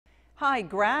High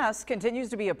grass continues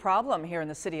to be a problem here in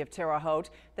the city of Terre Haute.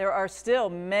 There are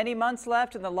still many months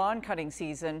left in the lawn cutting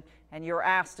season, and you're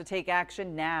asked to take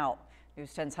action now.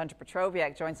 News 10's Hunter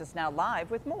Petroviak joins us now live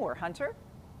with more. Hunter?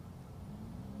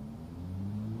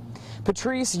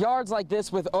 Patrice, yards like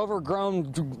this with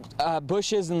overgrown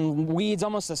bushes and weeds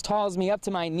almost as tall as me up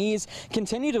to my knees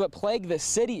continue to plague the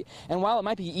city. And while it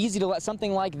might be easy to let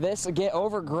something like this get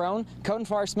overgrown, code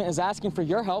enforcement is asking for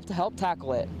your help to help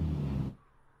tackle it.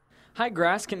 High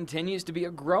grass continues to be a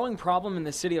growing problem in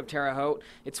the city of Terre Haute.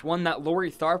 It's one that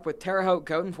Lori Tharp with Terre Haute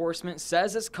Code Enforcement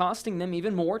says is costing them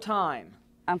even more time.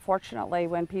 Unfortunately,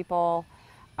 when people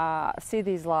see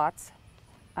these lots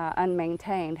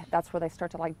unmaintained, that's where they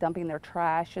start to like dumping their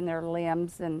trash and their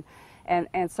limbs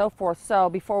and so forth. So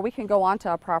before we can go onto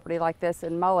a property like this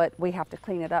and mow it, we have to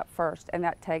clean it up first, and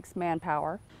that takes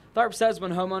manpower. Tharp says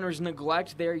when homeowners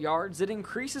neglect their yards, it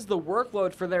increases the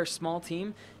workload for their small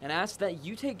team and asks that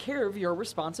you take care of your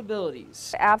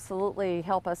responsibilities. Absolutely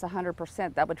help us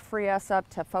 100%. That would free us up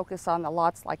to focus on the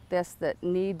lots like this that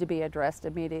need to be addressed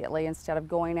immediately instead of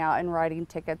going out and writing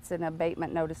tickets and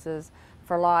abatement notices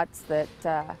for lots that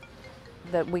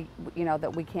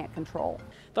we can't control.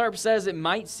 Tharp says it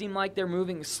might seem like they're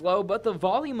moving slow, but the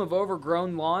volume of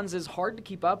overgrown lawns is hard to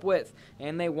keep up with,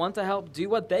 and they want to help do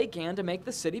what they can to make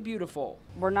the city beautiful.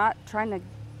 We're not trying to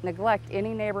neglect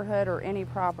any neighborhood or any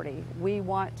property. We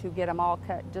want to get them all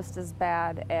cut just as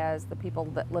bad as the people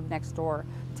that live next door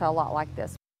to a lot like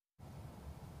this.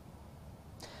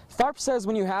 Tharp says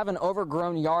when you have an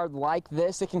overgrown yard like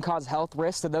this, it can cause health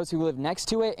risks to those who live next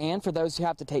to it and for those who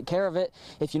have to take care of it.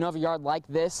 If you know of a yard like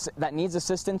this that needs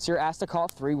assistance, you're asked to call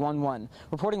 311.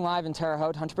 Reporting live in Terre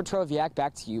Haute, Hunter Petroviak,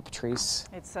 back to you, Patrice.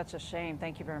 It's such a shame.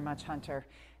 Thank you very much, Hunter.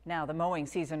 Now, the mowing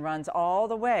season runs all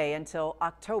the way until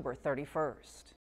October 31st.